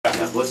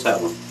Yeah, what's that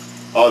one?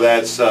 Oh,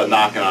 that's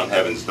Knocking on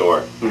Heaven's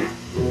Door.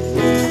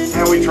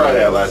 Yeah, we tried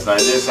that last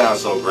night. It didn't sound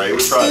so great. We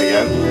try it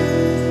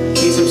again.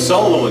 Need some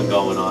soloing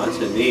going on. That's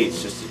what it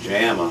needs. Just a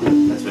jammer.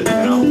 That's what, you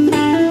know.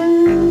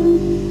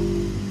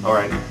 All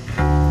right.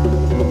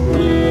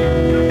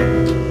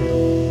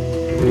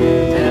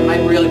 And it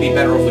might really be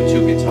better off with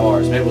 2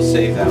 guitars. Maybe we'll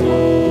save that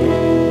one.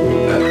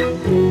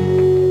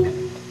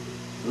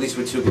 At least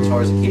with 2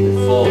 guitars and keep it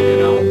full, you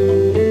know.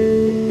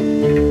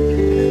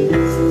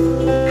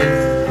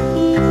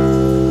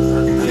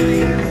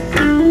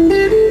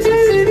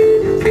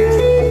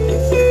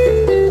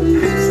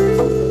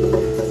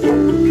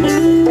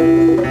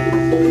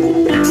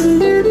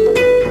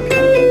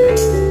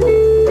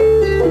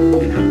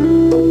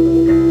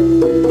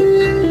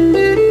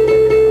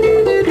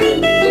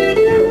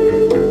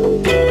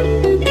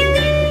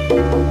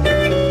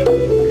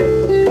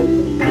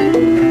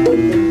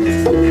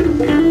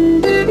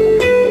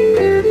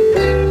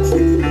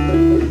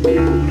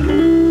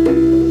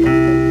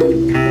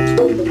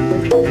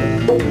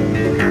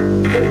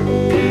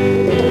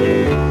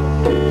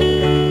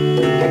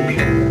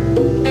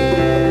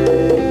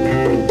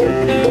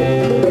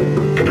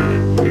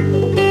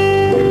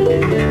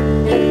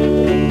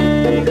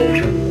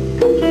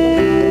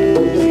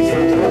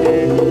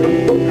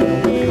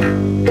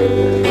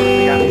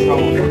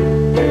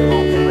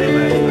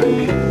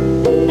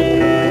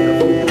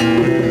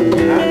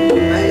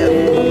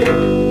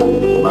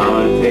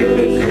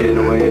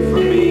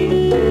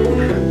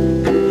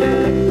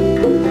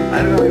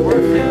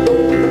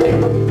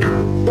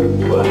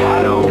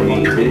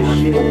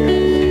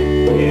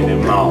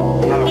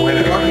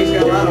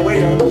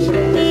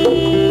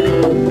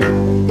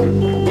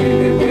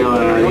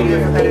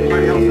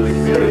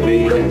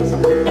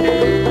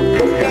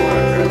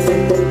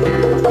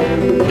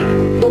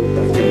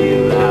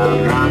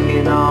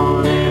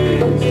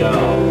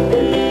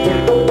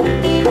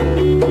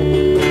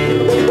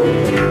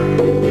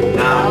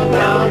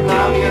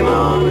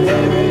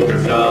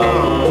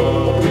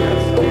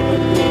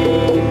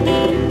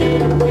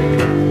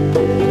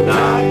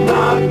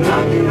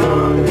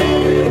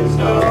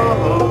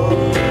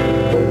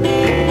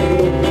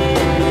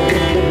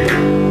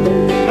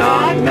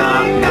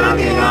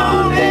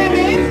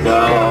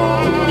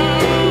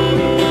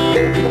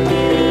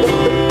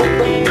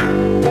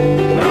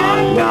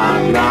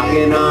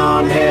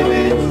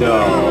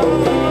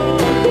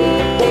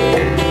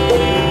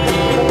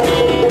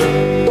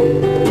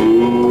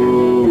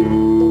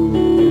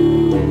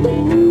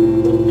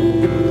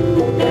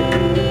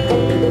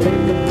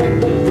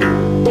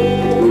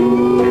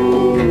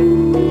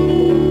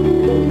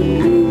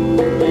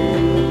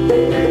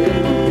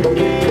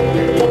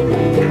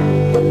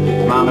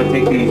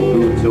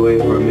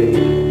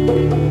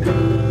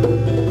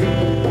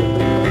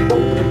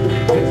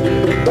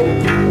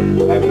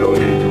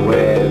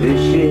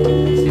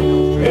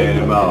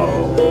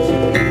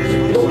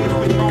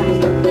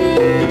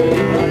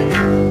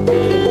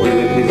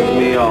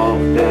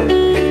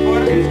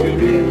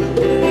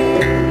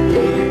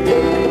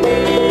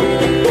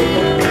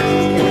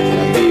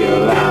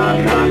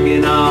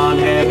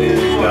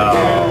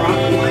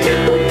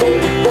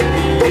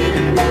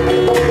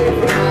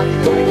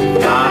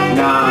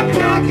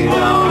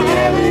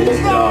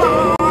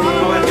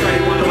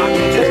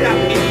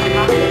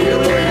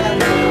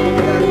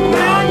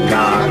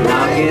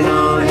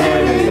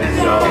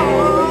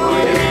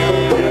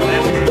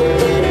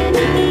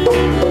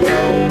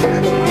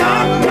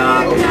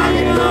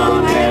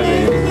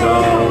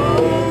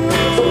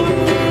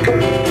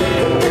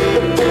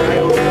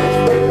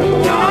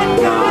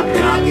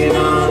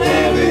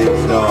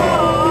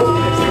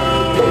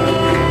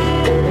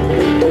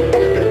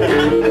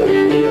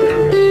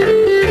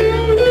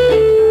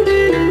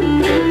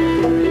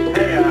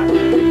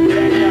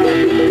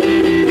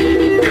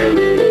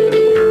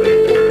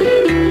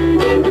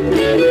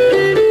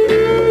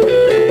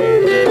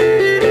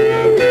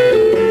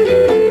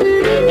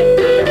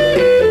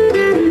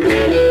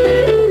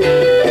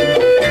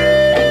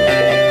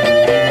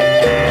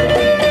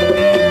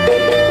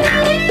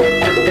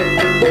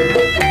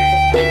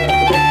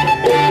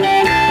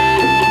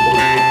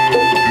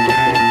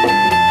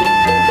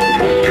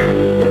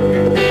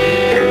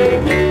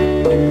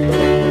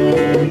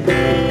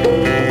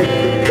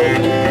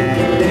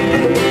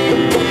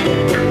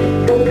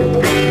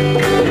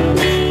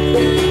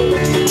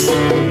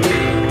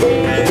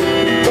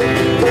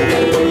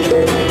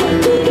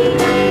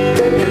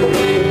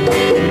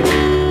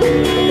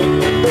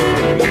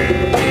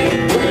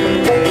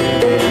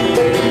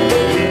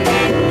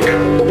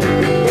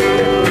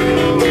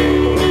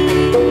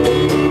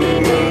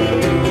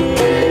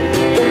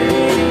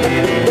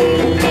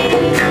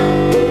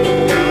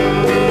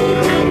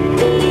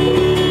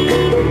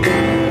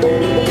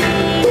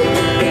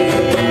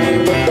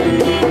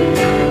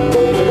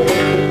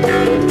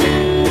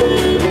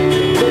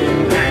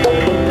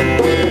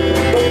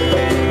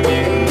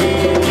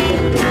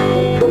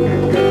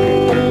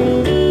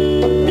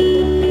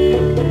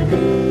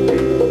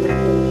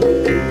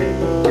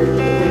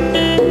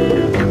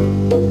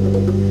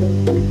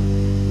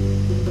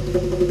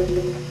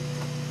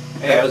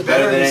 Yeah, it was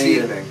better than this any.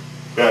 evening.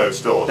 Yeah, it's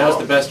still. That was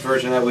the best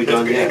version that we've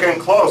done It's yet.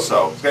 getting close,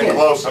 though. It's getting Yeah.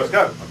 close. That was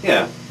good.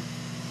 Yeah.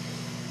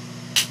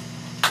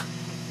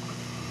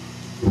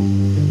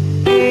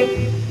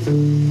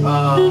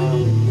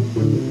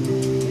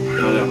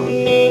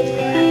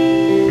 Whatever.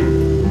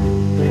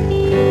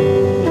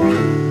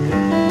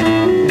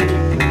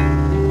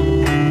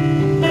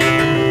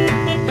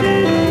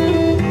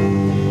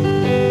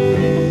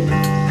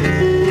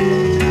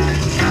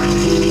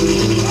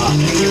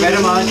 Thank you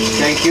very much.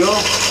 Thank you.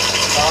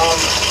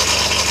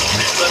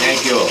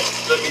 Thank you.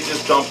 Let me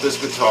just dump this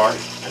guitar.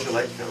 How'd you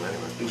like film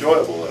anyway?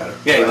 Enjoyable.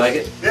 Yeah, you like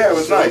it? Yeah, it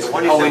was nice.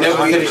 Oh, we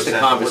never finished the The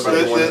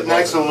conversation.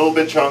 neck's a little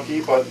bit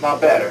chunky, but not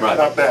bad. Right.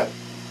 Not bad.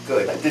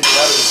 Good. Did you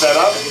have it set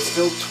up? I can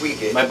still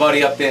tweak it. My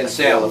buddy up there in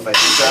Salem If I It's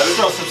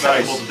still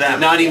susceptible to did damage.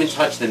 not even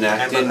touch the neck.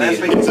 And Didn't that's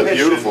need what it. It's a Pitch,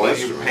 beautiful what,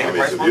 you instrument. pay I a mean, it's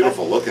price a for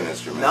beautiful looking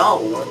instrument.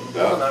 No.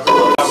 Yeah. Not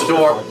really.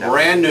 Store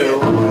brand new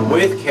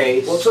with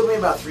case Well, it took me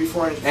about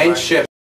 3-4 inches. and ship.